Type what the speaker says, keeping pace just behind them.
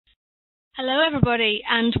Hello everybody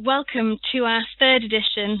and welcome to our third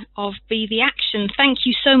edition of Be the Action. Thank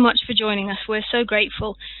you so much for joining us. We're so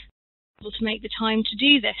grateful to make the time to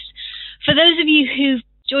do this. For those of you who've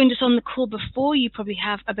joined us on the call before, you probably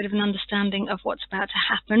have a bit of an understanding of what's about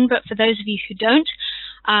to happen, but for those of you who don't,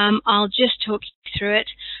 I'll just talk you through it.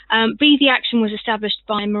 Be the Action was established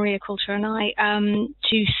by Maria Coulter and I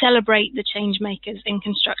to celebrate the change makers in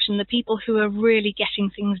construction, the people who are really getting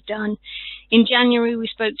things done. In January, we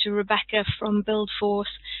spoke to Rebecca from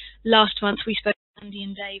Buildforce. Last month, we spoke to Andy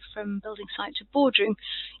and Dave from Building Site to Boardroom.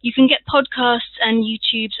 You can get podcasts and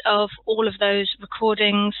YouTubes of all of those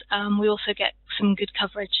recordings. We also get some good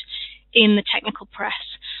coverage in the technical press.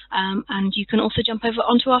 And you can also jump over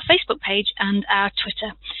onto our Facebook page and our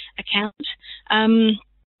Twitter account.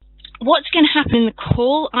 What's going to happen in the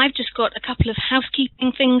call? I've just got a couple of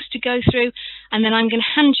housekeeping things to go through, and then I'm going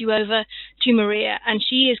to hand you over to Maria, and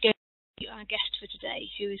she is going to be our guest for today,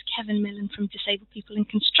 who is Kevin Millin from Disabled People in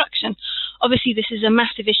Construction. Obviously, this is a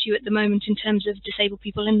massive issue at the moment in terms of disabled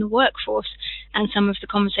people in the workforce and some of the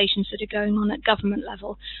conversations that are going on at government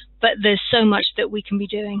level, but there's so much that we can be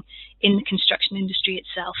doing in the construction industry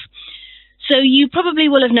itself. So you probably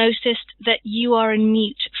will have noticed that you are in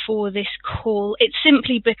mute for this call. It's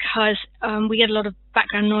simply because we get a lot of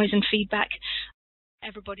background noise and feedback.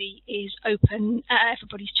 Everybody is open,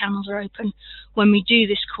 everybody's channels are open when we do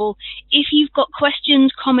this call. If you've got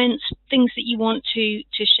questions, comments, things that you want to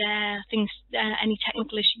share, any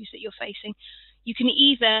technical issues that you're facing, you can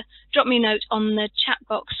either drop me a note on the chat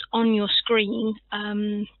box on your screen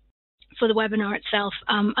for the webinar itself,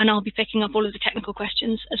 and I'll be picking up all of the technical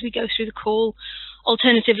questions as we go through the call.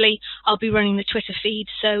 Alternatively, I'll be running the Twitter feed,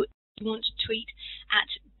 so if you want to tweet at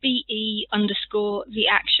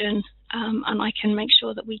BE_theAction, and I can make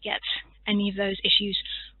sure that we get any of those issues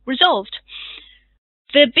resolved.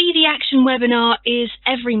 The Be the Action webinar is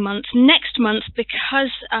every month. Next month,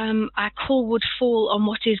 because our call would fall on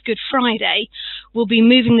what is Good Friday, we'll be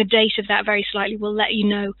moving the date of that very slightly. We'll let you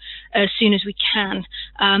know as soon as we can.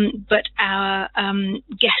 But our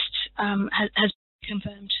guest has been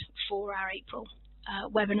confirmed for our April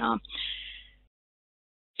webinar.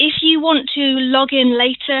 If you want to log in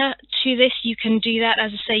later to this, you can do that.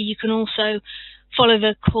 As I say, you can also follow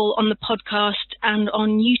the call on the podcast and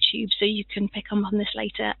on YouTube, so you can pick up on this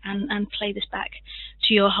later and play this back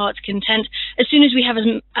to your heart's content. As soon as we have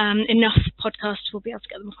enough podcasts, we'll be able to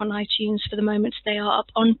get them up on iTunes. For the moment, they are up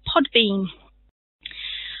on Podbean.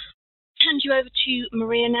 I'll hand you over to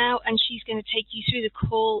Maria now, and she's going to take you through the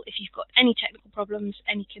call. If you've got any technical problems,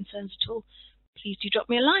 any concerns at all, please do drop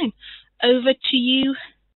me a line. Over to you,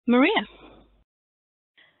 Maria.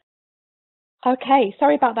 Okay,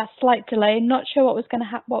 sorry about that slight delay. Not sure what was going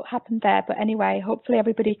to what happened there, but anyway, hopefully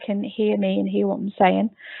everybody can hear me and hear what I'm saying.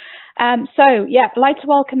 So yeah, I'd like to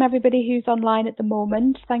welcome everybody who's online at the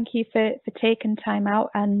moment. Thank you for taking time out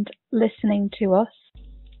and listening to us.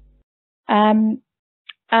 And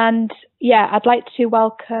yeah, I'd like to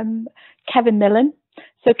welcome Kevin Millin.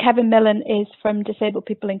 So Kevin Millin is from Disabled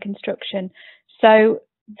People in Construction. So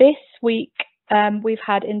this week, we've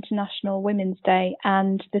had International Women's Day,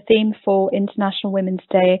 and the theme for International Women's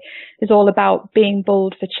Day is all about being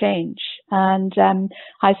bold for change. And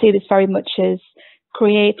I see this very much as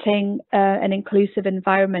creating an inclusive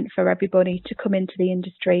environment for everybody to come into the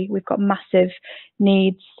industry. We've got massive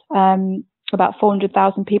needs, about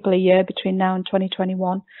 400,000 people a year between now and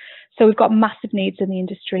 2021. So we've got massive needs in the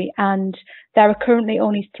industry, and there are currently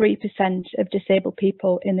only 3% of disabled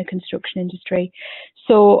people in the construction industry.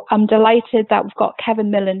 So I'm delighted that we've got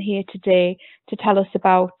Kevin Millin here today to tell us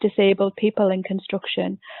about disabled people in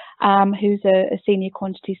construction, who's a senior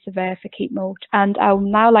quantity surveyor for Keepmoat. And I would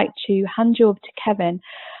now like to hand you over to Kevin,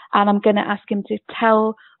 and I'm going to ask him to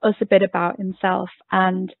tell us a bit about himself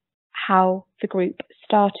and how the group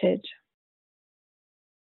started.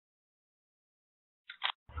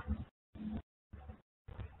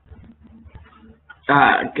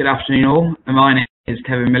 Good afternoon all. My name is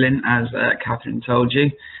Kevin Millin, as Catherine told you.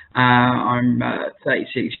 I'm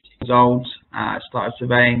 36 years old. I started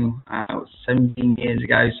surveying 17 years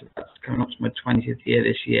ago, so that's coming up to my 20th year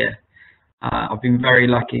this year. I've been very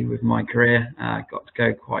lucky with my career. Got to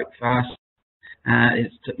go quite fast.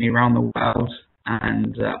 It's took me around the world,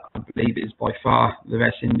 and I believe it's by far the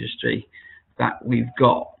best industry that we've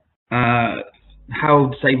got. How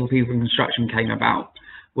Disabled People in Construction came about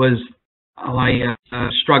was I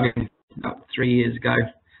struggling about 3 years ago,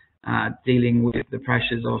 dealing with the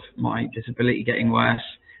pressures of my disability getting worse,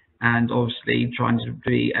 and obviously trying to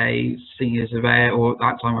be a senior surveyor, or at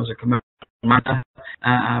that time I was a commercial manager,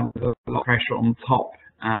 with a lot of pressure on top.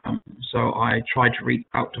 So I tried to reach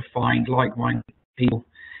out to find like-minded people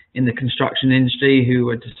in the construction industry who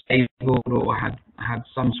were disabled or had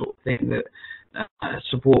some sort of thing that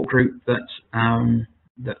support group that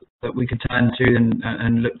that we could turn to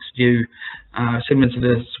and look to do similar to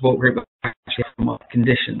the support group that actually had my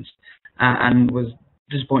conditions, and was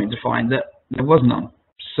disappointed to find that there was none.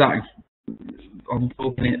 So I'm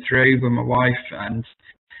talking it through with my wife and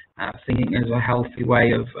thinking as a healthy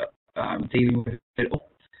way of dealing with it all.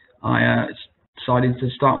 I decided to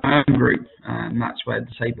start my own group, and that's where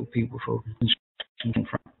Disabled People for Construction came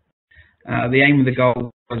from. The aim of the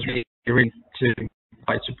goal was really to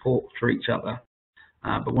provide support for each other.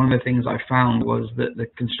 But one of the things I found was that the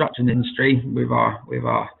construction industry, with our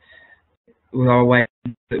way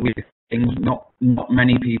that we do things, not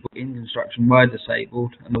many people in construction were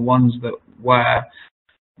disabled, and the ones that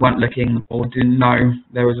weren't looking or didn't know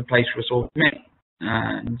there was a place for us all to meet.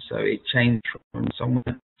 And so it changed from someone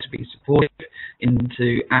to be supportive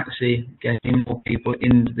into actually getting more people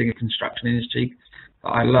into the construction industry that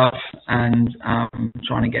I love, and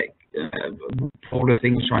trying to get all the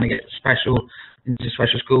things, trying to get into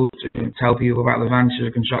special schools to tell people about the advantages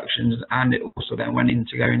of construction. And it also then went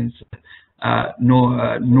into going into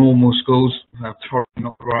normal schools, probably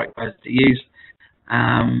not the right words to use,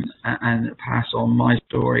 and pass on my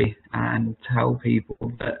story and tell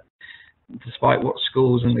people that despite what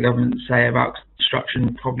schools and the government say about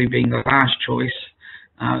construction probably being the last choice,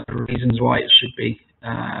 the reasons why it should be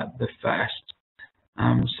the first.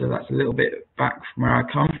 So that's a little bit back from where I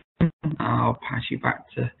come from. I'll pass you back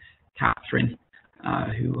to Catherine,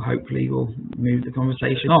 who hopefully will move the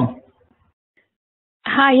conversation on.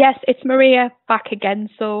 Hi, yes, it's Maria back again.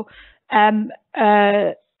 So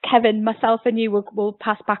Kevin, myself and you will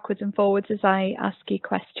pass backwards and forwards as I ask you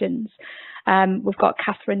questions. We've got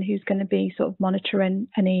Catherine who's going to be sort of monitoring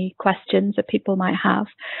any questions that people might have.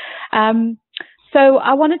 So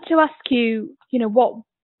I wanted to ask you,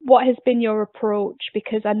 what has been your approach?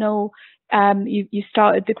 Because I know you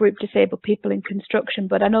started the group Disabled People in Construction,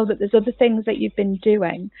 but I know that there's other things that you've been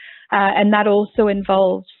doing, and that also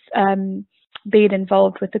involves being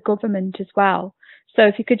involved with the government as well. So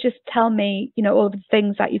if you could just tell me, all the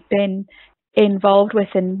things that you've been involved with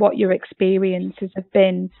and what your experiences have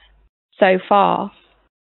been so far.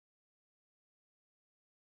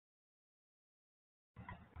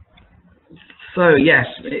 So yes,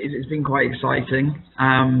 it's been quite exciting.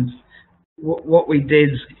 What we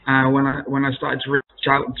did when I started to reach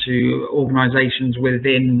out to organisations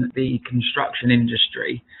within the construction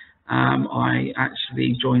industry, I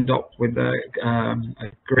actually joined up with a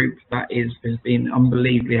group that has been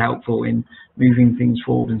unbelievably helpful in moving things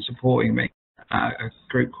forward and supporting me. A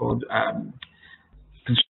group called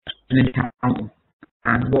Construction Council,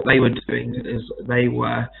 and what they were doing is they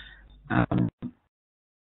were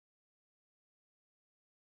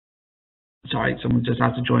sorry, someone just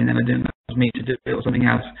had to join in. I didn't know it was me to do it or something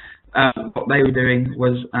else. What they were doing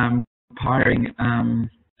was hiring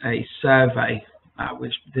a survey,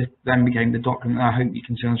 which then became the document that I hope you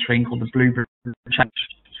can see on the screen, called the Blueprint for Change.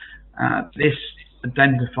 This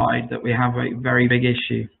identified that we have a very big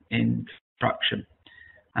issue in construction.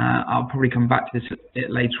 I'll probably come back to this a bit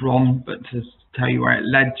later on, but to tell you where it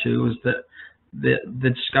led to was that the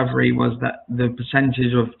discovery was that the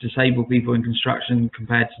percentage of disabled people in construction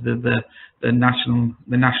compared to the national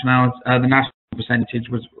percentage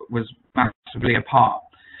was massively apart,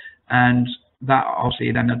 and that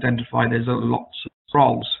obviously then identified there's lots of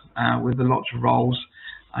roles. With the lots of roles,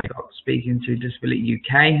 I got speaking to Disability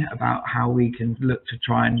UK about how we can look to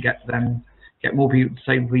try and get more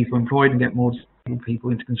disabled people employed and get more disabled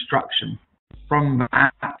people into construction. From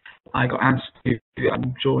that, I got asked to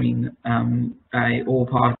join a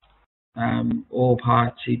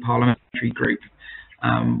all-party parliamentary group,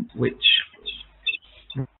 which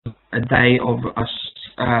a day of us,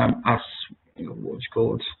 what's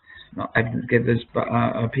called, not evidence givers, but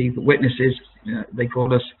people, witnesses. They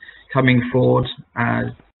called us, coming forward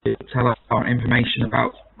to tell us our information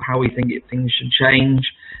about how we think things should change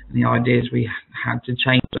and the ideas we had to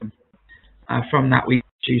change them. From that, we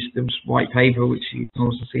produced this white paper, which you can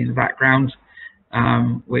also see in the background,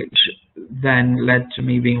 which then led to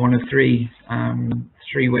me being one of three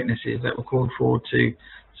witnesses that were called forward to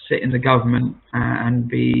sit in the government and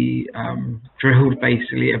be drilled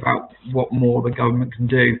basically about what more the government can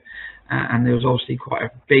do. And there was obviously quite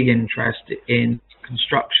a big interest in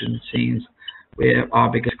construction scenes, where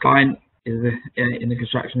our biggest client is in the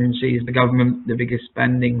construction industry is the government. The biggest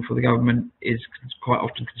spending for the government is quite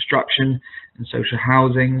often construction and social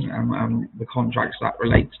housing and the contracts that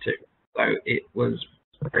relates to. So it was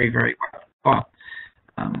very, very fun.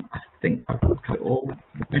 I think I've got it all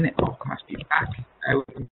in a minute. I'll come to you back.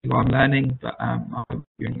 I'm learning, but I'm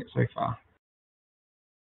doing it so far.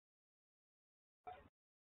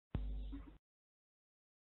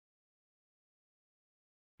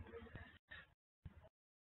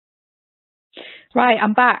 Right,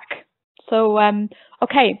 I'm back. So,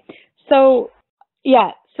 okay. So,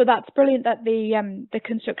 yeah, so that's brilliant that the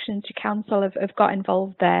Construction Industry Council have got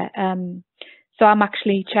involved there. So I'm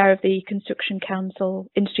actually chair of the Construction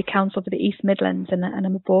Industry Council for the East Midlands, and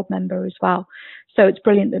I'm a board member as well. So it's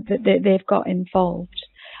brilliant that they've got involved.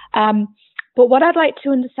 But what I'd like to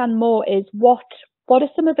understand more is what are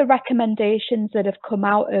some of the recommendations that have come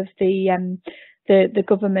out of the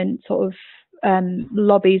government sort of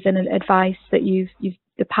lobbies and advice that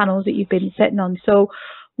the panels that you've been sitting on. So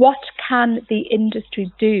what can the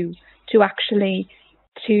industry do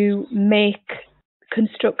to make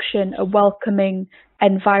construction a welcoming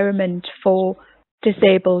environment for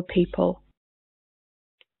disabled people?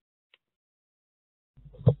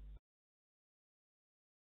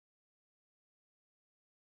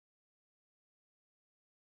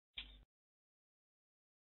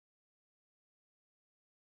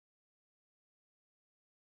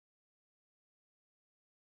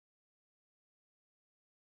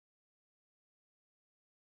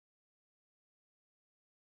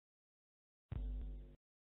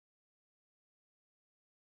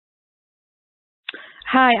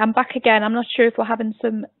 Hi, I'm back again. I'm not sure if we're having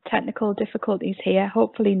some technical difficulties here.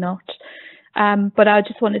 Hopefully not. But I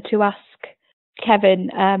just wanted to ask Kevin,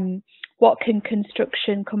 what can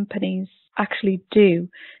construction companies actually do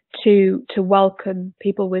to welcome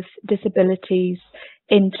people with disabilities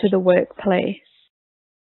into the workplace?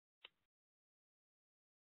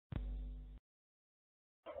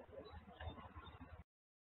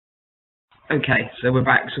 Okay, so we're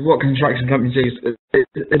back. So what construction companies do?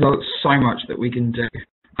 There's so much that we can do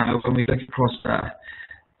when we look across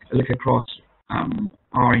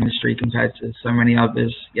our industry compared to so many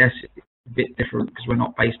others. Yes, it's a bit different because we're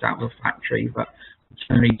not based out of a factory, but we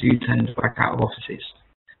generally do tend to work out of offices.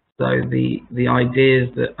 So the ideas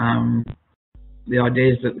that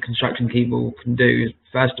the construction people can do is,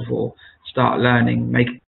 first of all, start learning, make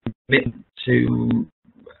a commitment to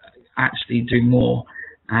actually do more.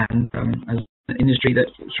 And as an industry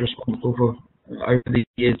that's responsible for, over the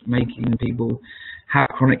years, making people have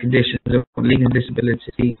chronic conditions or leading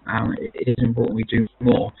disability, it is important we do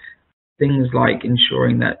more. Things like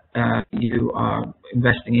ensuring that you are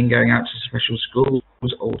investing in going out to special schools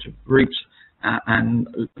or to groups and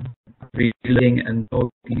reading and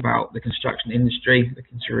talking about the construction industry,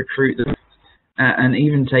 looking to recruit them, and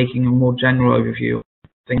even taking a more general overview of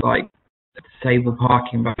things like disabled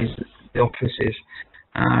parking bays at the offices.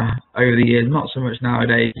 Over the years, not so much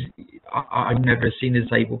nowadays. I've never seen a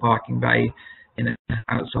disabled parking bay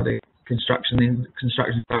outside of construction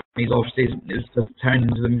companies' offices. It was turned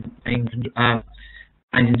into the main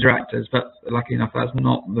managing directors, but luckily enough, that's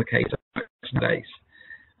not the case nowadays.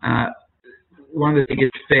 One of the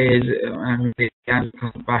biggest fears, and the answer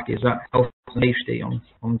comes back, is that health and safety on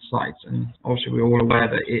sites, and obviously we're all aware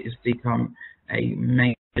that it has become a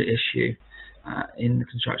major issue in the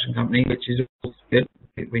construction company, which is good.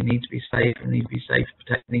 We need to be safe and need to be safe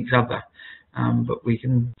protecting each other, but we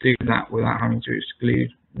can do that without having to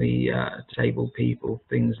exclude the disabled people.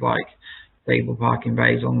 Things like disabled parking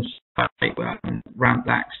bays on the site, ramp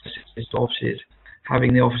access to offices,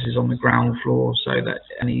 having the offices on the ground floor so that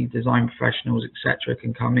any design professionals, etc.,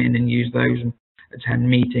 can come in and use those and attend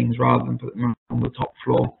meetings rather than put them on the top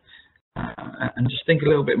floor. And just think a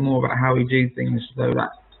little bit more about how we do things so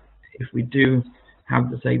that if we do have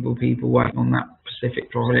disabled people working on that specific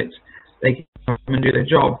project, they can come and do their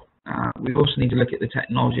job. We also need to look at the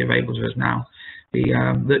technology available to us now. We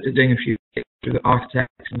looked at doing a few things with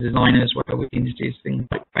architects and designers where we introduced things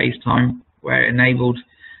like FaceTime, where it enabled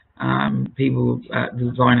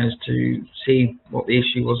designers to see what the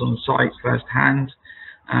issue was on the site firsthand,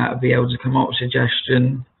 be able to come up with a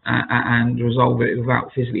suggestion and resolve it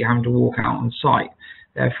without physically having to walk out on site,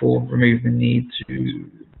 therefore removing the need to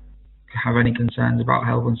have any concerns about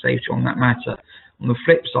health and safety on that matter. On the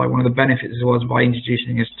flip side, one of the benefits was by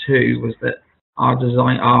introducing us to was that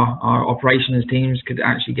our operations teams could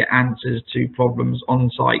actually get answers to problems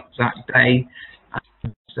on site that day,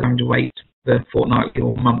 instead of having to wait the fortnightly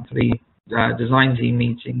or monthly design team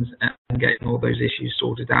meetings and getting all those issues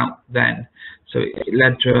sorted out then. So it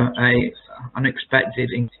led to a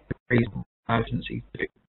unexpected increase in urgency too.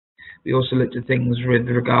 We also looked at things with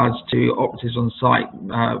regards to operatives on site.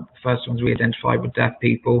 First ones we identified were deaf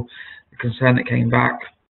people. The concern that came back,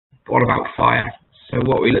 what about fire? So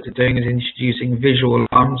what we looked at doing is introducing visual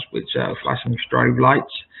alarms, which are flashing strobe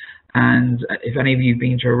lights. And if any of you have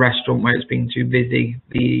been to a restaurant where it's been too busy,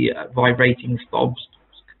 the vibrating fobs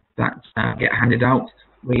that get handed out,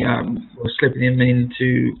 we're slipping them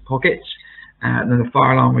into pockets. And then the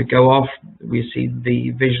fire alarm would go off, we see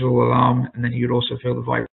the visual alarm, and then you'd also feel the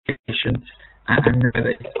vibration and know that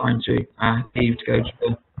it's time to leave to go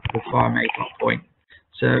to the fire make-up point.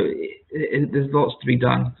 So there's lots to be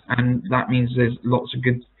done, and that means there's lots of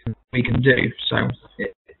good things we can do. So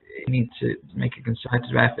it needs to make a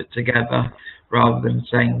concerted effort together, rather than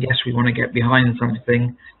saying, yes, we want to get behind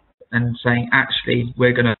something, and saying, actually,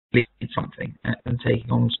 we're going to lead something, and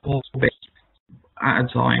taking on small bits at a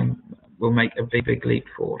time will make a big leap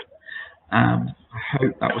forward. I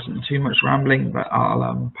hope that wasn't too much rambling, but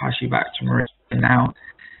I'll pass you back to Maria now.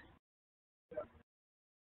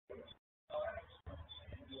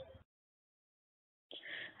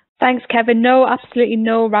 Thanks, Kevin. No, absolutely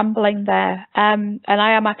no rambling there. And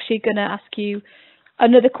I am actually going to ask you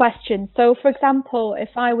another question. So, for example, if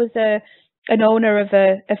I was an owner of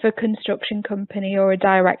a construction company or a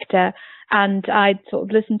director, and I'd sort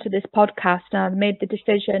of listened to this podcast and I'd made the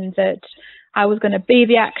decision that I was going to be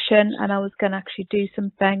the action and I was going to actually do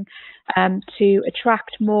something to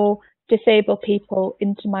attract more disabled people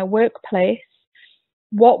into my workplace,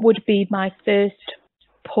 what would be my first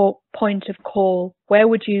point of call? Where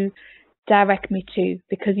would you direct me to?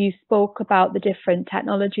 Because you spoke about the different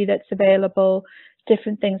technology that's available,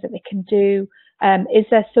 different things that they can do. Is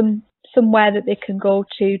there somewhere that they can go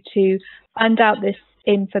to find out this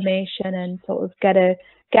information and sort of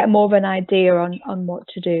get more of an idea on what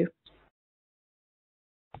to do?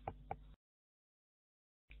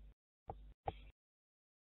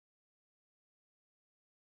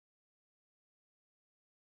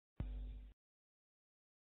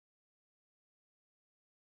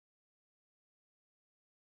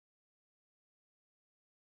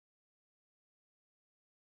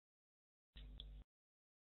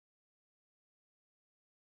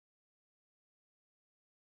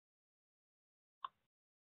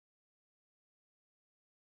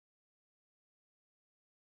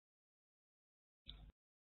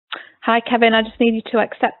 Hi, Kevin. I just need you to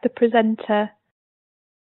accept the presenter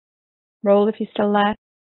role if you're still there.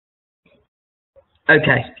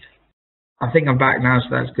 Okay. I think I'm back now, so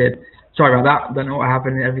that's good. Sorry about that. Don't know what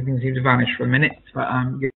happened. Everything seemed to vanish for a minute, but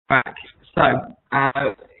get back. So,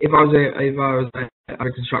 if I was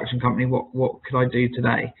a construction company, what could I do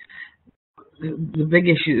today? The big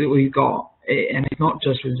issue that we've got, and it's not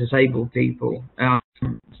just with disabled people,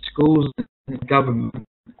 schools and government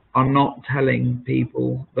are not telling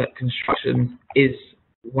people that construction is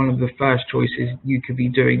one of the first choices you could be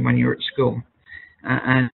doing when you're at school.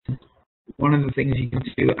 And one of the things you can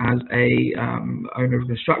do as a owner of a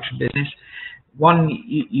construction business, one,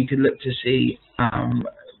 you could look to see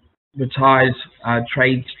retired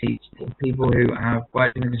tradespeople who have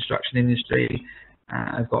worked in the construction industry,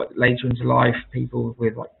 have got later into life, people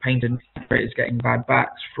with like paint and decorators getting bad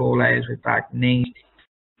backs, floor layers with bad knees,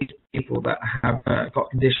 people that have got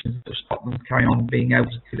conditions that stop them carrying on being able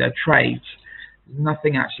to do their trades. There's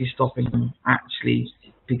nothing actually stopping them actually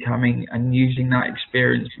becoming and using that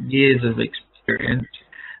experience, years of experience,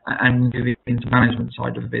 and moving into management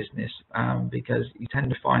side of the business, because you tend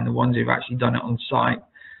to find the ones who've actually done it on site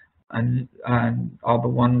and are the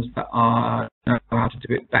ones that know how to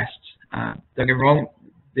do it best. Don't get me wrong,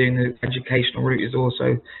 doing the educational route is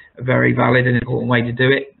also a very valid and important way to do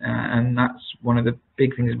it, and that's one of the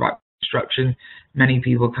big things about construction. Many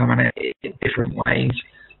people come at it in different ways,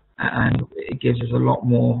 and it gives us a lot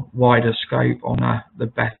more wider scope on the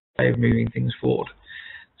best way of moving things forward.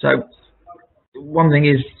 So one thing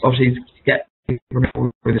is obviously to get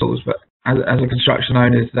people with tools, but as a construction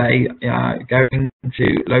owner today, going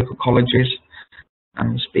to local colleges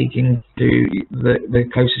and speaking to the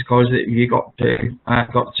closest college that you got to,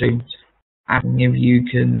 and if you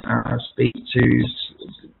can speak to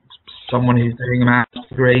someone who's doing a master's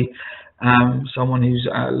degree, someone who's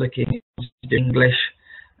looking into English,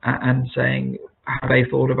 and saying how they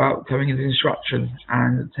thought about coming into construction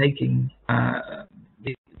and taking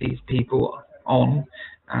these people on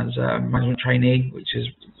as a management trainee, which is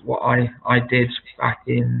what I did back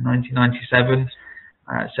in 1997.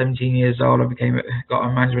 17 years old, I got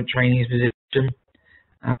a management trainee's position,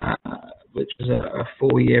 which was a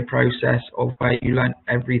 4-year process of where you learned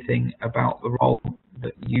everything about the role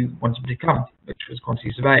that you wanted to become, which was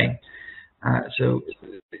quantity surveying. So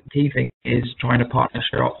the key thing is trying to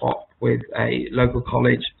partnership up with a local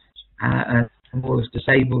college, and more as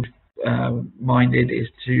disabled minded is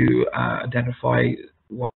to identify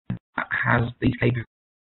what has these capabilities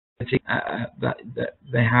that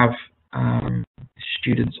they have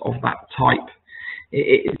students of that type.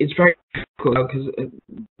 It's very difficult because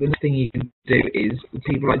the next thing you can do is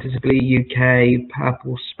people like Disability UK,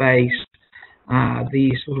 Purple Space,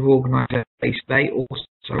 these sort of organisations, they also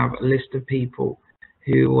have a list of people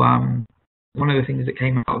who, one of the things that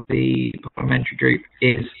came out of the parliamentary group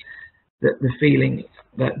is that the feeling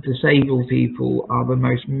that disabled people are the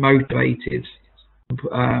most motivated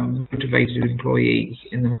employees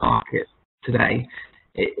in the market today.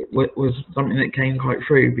 It was something that came quite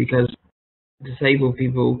through because disabled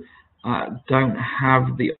people don't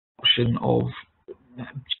have the option of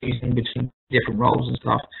choosing between different roles and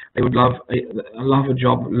stuff. They would love a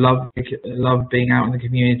job, love being out in the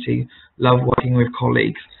community, love working with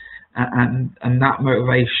colleagues, and that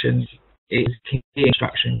motivation is key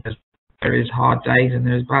instruction because there is hard days and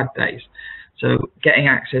there's bad days. So getting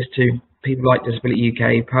access to people like Disability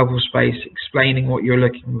UK, Purple Space, explaining what you're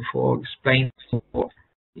looking for, explaining what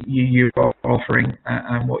you're offering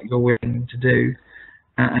and what you're willing to do,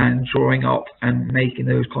 and drawing up and making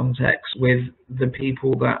those contacts with the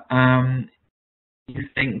people that you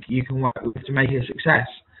think you can work with to make it a success.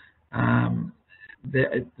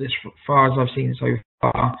 As far as I've seen so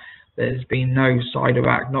far, there's been no side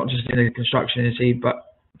effect, not just in the construction industry, but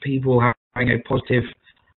people having a positive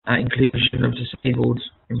inclusion of disabled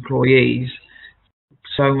employees.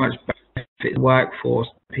 So much benefit in the workforce,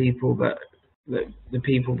 people that the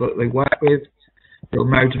people that they work with feel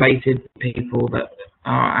motivated, people that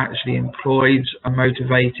are actually employed are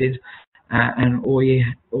motivated, and all you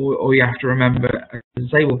have to remember as a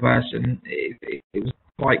disabled person, it was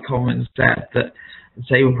quite common said that a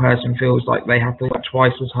disabled person feels like they have to work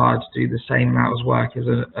twice as hard to do the same amount of work as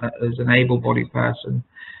an able-bodied person,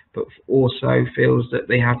 but also feels that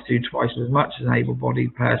they have to do twice as much as an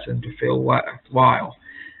able-bodied person to feel worthwhile.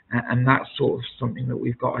 And that's sort of something that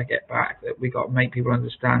we've got to get back, that we've got to make people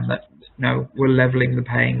understand that, we're levelling the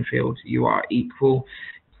paying field. You are equal,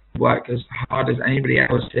 you work as hard as anybody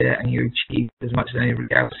else here, and you achieve as much as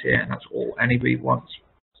anybody else here, and that's all anybody wants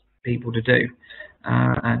people to do.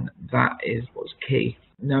 And that is what's key.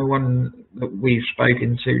 No one that we've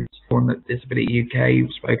spoken to, one that Disability UK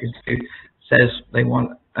we've spoken to, says they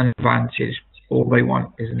want an advantage. All they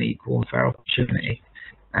want is an equal and fair opportunity.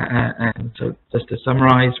 And so just to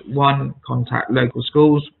summarise, 1, contact local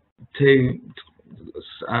schools. 2,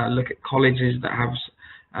 look at colleges that have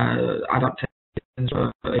adaptations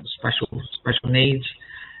for special needs.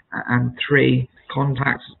 And 3,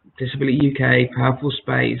 contact Disability UK, Purple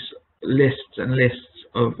Space, lists and lists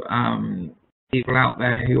of people out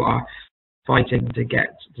there who are fighting to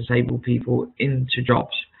get disabled people into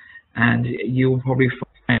jobs. And you'll probably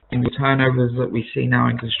find in the turnovers that we see now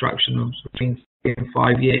in construction of between 3 and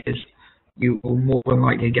 5 years, you will more than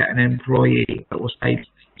likely get an employee that will say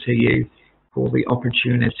to you for the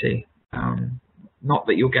opportunity. Not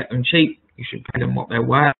that you'll get them cheap, you should pay them what they're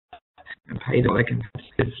worth and pay them what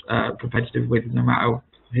they're competitive with, no matter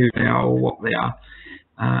who they are or what they are.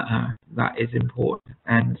 That is important,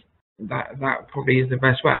 and that probably is the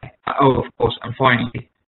best way. Oh, of course, and finally,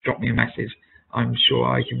 drop me a message. I'm sure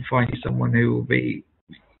I can find you someone who will be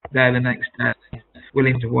there the next day,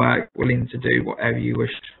 willing to work, willing to do whatever you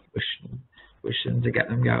wish them to get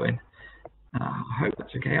them going. I hope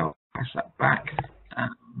that's okay. I'll pass that back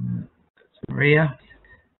to Maria.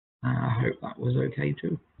 I hope that was okay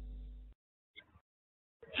too.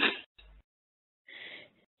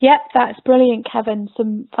 Yep, that's brilliant, Kevin.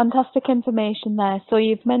 Some fantastic information there. So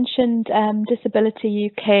you've mentioned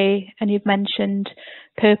Disability UK and you've mentioned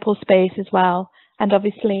Purple Space as well, and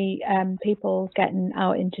obviously people getting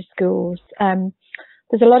out into schools.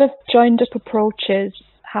 There's a lot of joined up approaches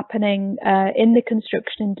happening in the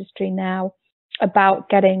construction industry now about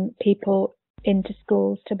getting people into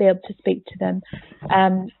schools to be able to speak to them.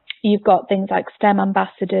 You've got things like STEM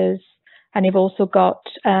ambassadors, and you've also got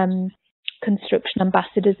construction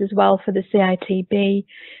ambassadors as well for the CITB.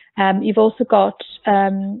 You've also got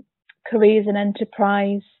careers and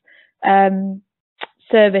enterprise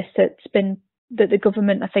service that the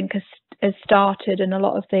government, I think, has started, and a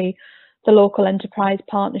lot of the local enterprise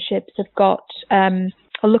partnerships have got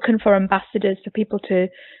are looking for ambassadors for people to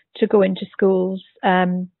go into schools.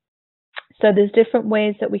 So there's different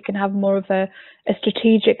ways that we can have more of a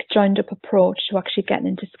strategic joined up approach to actually getting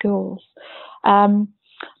into schools.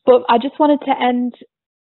 But I just wanted to end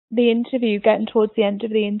the interview, getting towards the end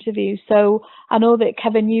of the interview. So I know that,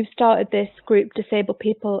 Kevin, you've started this group, Disabled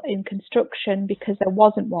People in Construction, because there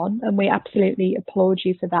wasn't one, and we absolutely applaud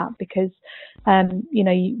you for that, because,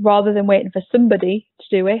 rather than waiting for somebody to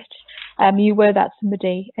do it, You were that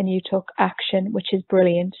somebody and you took action, which is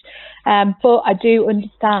brilliant. But I do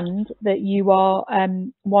understand that you are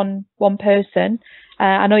one person.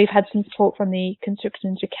 I know you've had some support from the Construction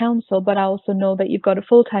Industry Council, but I also know that you've got a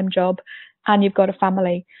full-time job and you've got a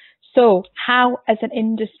family. So how, as an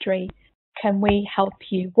industry, can we help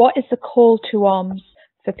you? What is the call to arms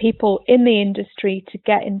for people in the industry to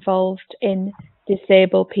get involved in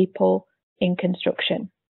disabled people in construction?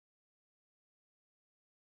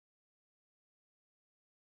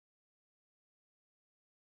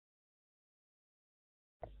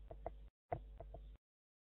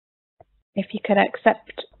 If you could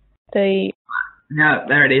accept the... No,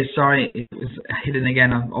 there it is. Sorry, it was hidden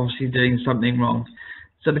again. I'm obviously doing something wrong.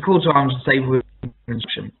 So the call to arms is Disabled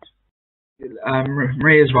Construction.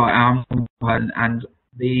 Maria's right, and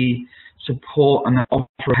the support and the offer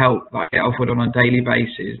of help that I get offered on a daily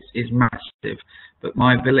basis is massive. But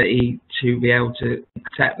my ability to be able to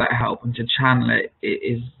accept that help and to channel it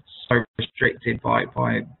is so restricted by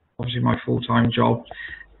obviously my full-time job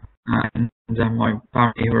and my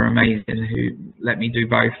family, who are amazing, who let me do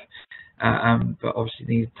both, but obviously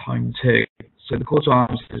need time too. So the call to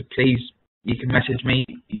arms is, please, you can message me.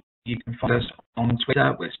 You can find us on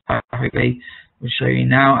Twitter, which perfectly will show you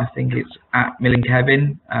now. I think it's at Millin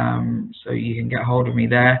Kevin, so you can get hold of me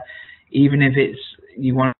there. Even if it's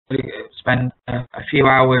you want to spend a few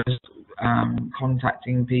hours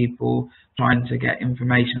contacting people, trying to get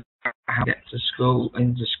information about how to get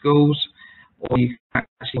into schools, or you can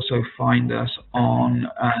actually also find us on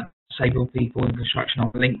Disabled People in Construction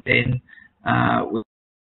on LinkedIn.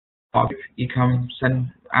 You come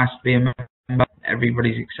ask to be a member,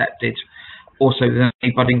 everybody's accepted. Also, there's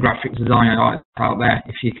any budding graphic designer out there.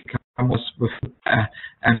 If you could come with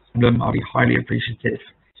them, I'll be highly appreciative.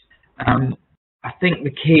 I think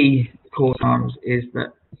the key call to arms is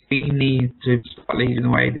that we need to start leading the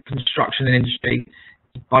way. The construction industry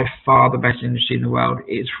is by far the best industry in the world.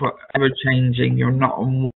 It's forever changing. You're not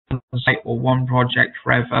on one site or one project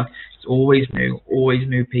forever. It's always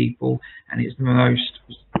new people, and it's the most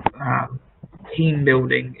team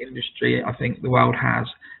building industry I think the world has,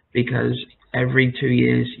 because every 2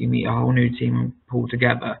 years you meet a whole new team and pull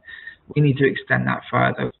together. We need to extend that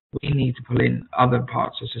further. We need to pull in other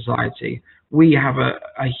parts of society. We have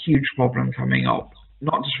a huge problem coming up,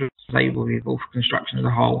 not just for disabled people, for construction as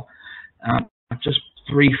a whole. I'll just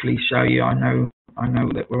briefly show you. I know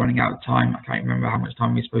that we're running out of time. I can't remember how much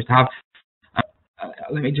time we're supposed to have.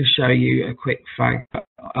 Let me just show you a quick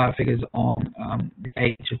figures on the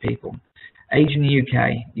age of people. Age in the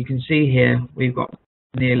UK, you can see here we've got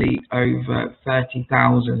nearly over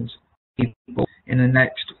 30,000 people in the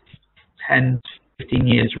next 10 to 15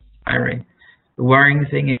 years retiring. The worrying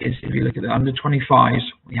thing is, if you look at the under 25s,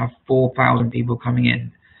 we have 4,000 people coming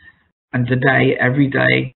in. And today, every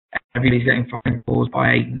day, everybody's getting phone calls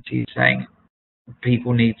by agencies saying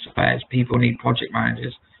people need spares, people need project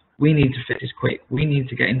managers. We need to fix this quick. We need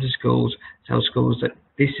to get into schools, tell schools that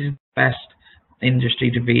this is the best industry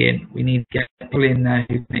to be in. We need to get people in there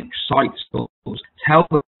who can excite schools, tell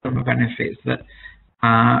them the benefits that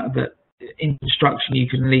that in construction you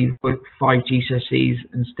can leave with 5 GCSEs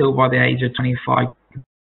and still by the age of 25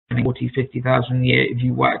 40, 50,000 a year if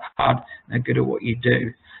you work hard and are good at what you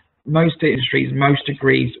do. Most industries, most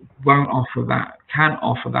degrees won't offer that, can't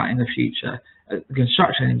offer that in the future. The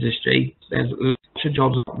construction industry, there's lots of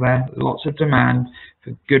jobs out there, lots of demand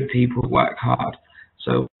for good people who work hard.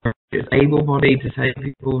 So it's able-bodied, disabled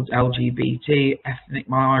people, LGBT, ethnic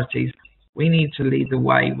minorities, we need to lead the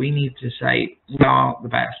way. We need to say, we are the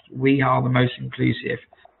best. We are the most inclusive.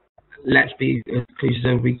 Let's be as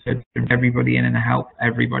inclusive as we could, bring everybody in and help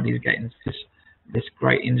everybody to get into this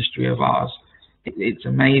great industry of ours. It's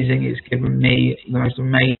amazing. It's given me the most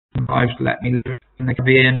amazing lives to let me live in the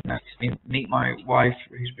Caribbean, meet my wife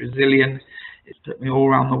who's Brazilian. It's took me all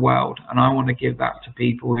around the world, and I want to give that to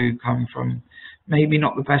people who come from maybe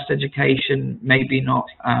not the best education, maybe not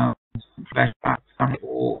best family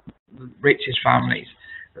or the richest families.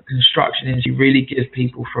 But construction industry really gives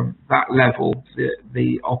people from that level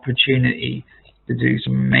the opportunity to do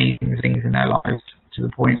some amazing things in their lives, to the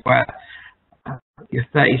point where you're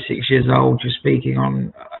 36 years old, you're speaking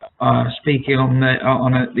on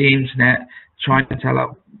the internet, trying to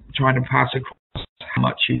pass across how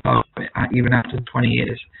much you love it, even after 20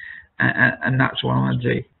 years, and that's what I want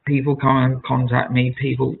to do. People come and contact me.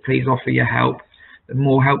 People, please offer your help. The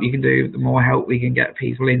more help you can do, the more help we can get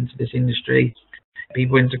people into this industry,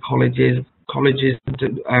 people into colleges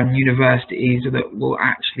and universities that will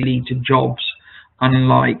actually lead to jobs,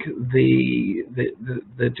 unlike the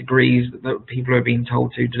degrees that people are being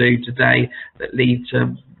told to do today that lead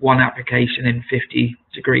to one application in 50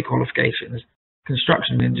 degree qualifications.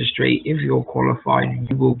 Construction industry, if you're qualified,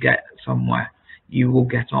 you will get somewhere. You will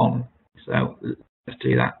get on. So let's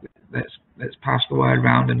do that. Let's pass the word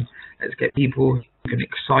around, and let's get people who can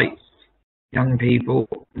excite young people,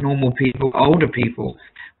 normal people, older people.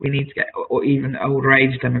 We need to get, or even older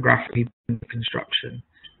age demographic people in construction.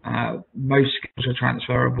 Most skills are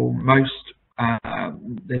transferable.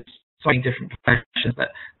 There's so many different professions that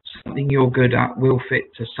something you're good at will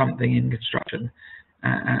fit to something in construction.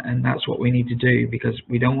 And that's what we need to do, because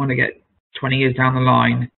we don't want to get 20 years down the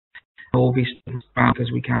line and all be stuck around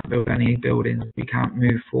because we can't build any buildings, we can't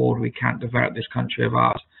move forward, we can't develop this country of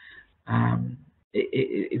ours.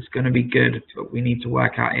 It's going to be good, but we need to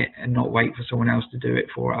work at it and not wait for someone else to do it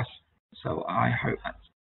for us. So I hope that's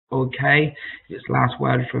okay. It's last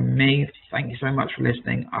word from me. Thank you so much for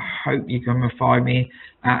listening. I hope you can find me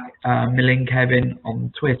at Millin Kevin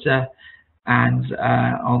on Twitter and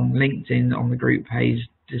on LinkedIn on the group page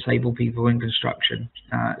Disabled People in Construction.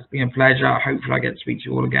 It's been a pleasure. Hopefully I get to speak to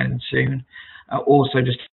you all again soon. Also,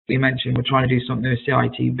 just we mentioned we're trying to do something with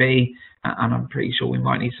CITB, and I'm pretty sure we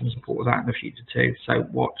might need some support with that in the future too. So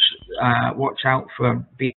watch out for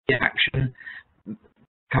Be Action.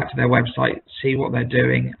 Come to their website, see what they're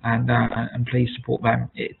doing, and please support them.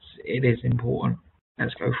 It is important.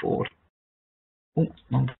 Let's go forward.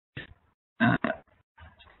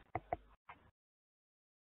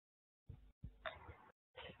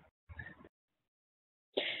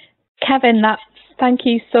 Kevin, thank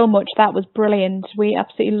you so much. That was brilliant. We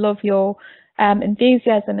absolutely love your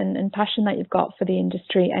enthusiasm and passion that you've got for the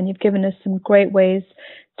industry, and you've given us some great ways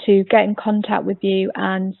to get in contact with you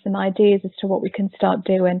and some ideas as to what we can start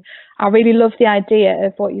doing. I really love the idea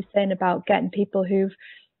of what you're saying about getting people who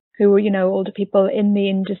are, you know, older people in the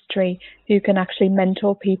industry who can actually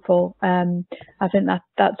mentor people. I think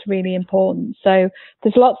that's really important. So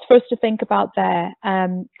there's lots for us to think about there,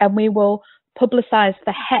 and we will publicize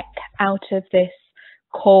the heck out of this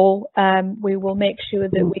call. We will make sure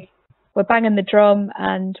that we're banging the drum,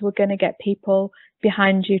 and we're going to get people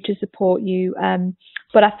behind you to support you.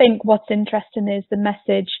 But I think what's interesting is the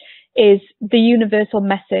message is the universal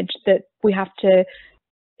message that we have to,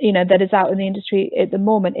 you know, that is out in the industry at the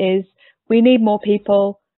moment is we need more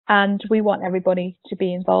people and we want everybody to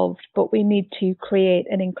be involved, but we need to create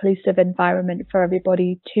an inclusive environment for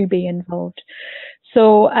everybody to be involved.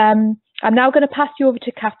 So I'm now going to pass you over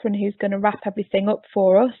to Catherine, who's going to wrap everything up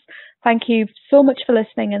for us. Thank you so much for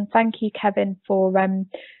listening, and thank you, Kevin, for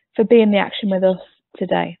being the action with us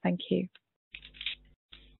today. Thank you.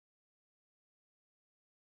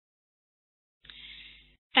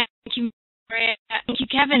 Thank you, Maria. Thank you,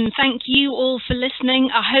 Kevin. Thank you all for listening.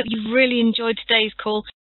 I hope you've really enjoyed today's call.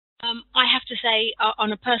 I have to say,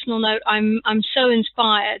 on a personal note, I'm so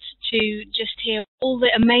inspired to just hear all the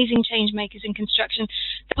amazing change makers in construction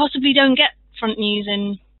that possibly don't get front news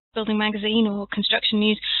in Building Magazine or Construction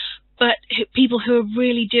News, but people who are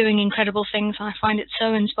really doing incredible things. I find it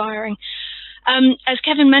so inspiring. As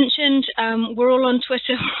Kevin mentioned, we're all on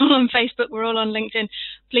Twitter, we're all on Facebook, we're all on LinkedIn.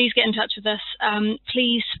 Please get in touch with us.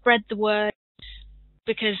 Please spread the word,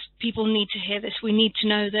 because people need to hear this. We need to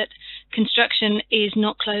know that construction is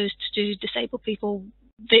not closed to disabled people.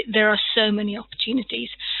 There are so many opportunities.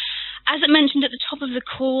 As I mentioned at the top of the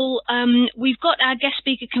call, we've got our guest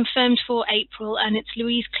speaker confirmed for April, and it's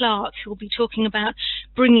Louise Clark, who will be talking about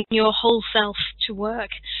bringing your whole self to work.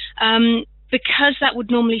 Because that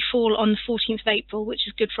would normally fall on the 14th of April, which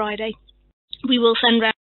is Good Friday, we will send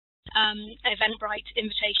around Eventbrite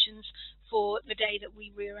invitations for the day that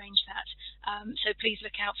we rearrange that. So please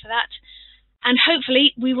look out for that. And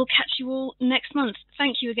hopefully we will catch you all next month.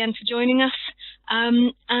 Thank you again for joining us,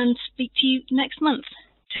 and speak to you next month.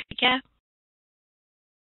 Take care.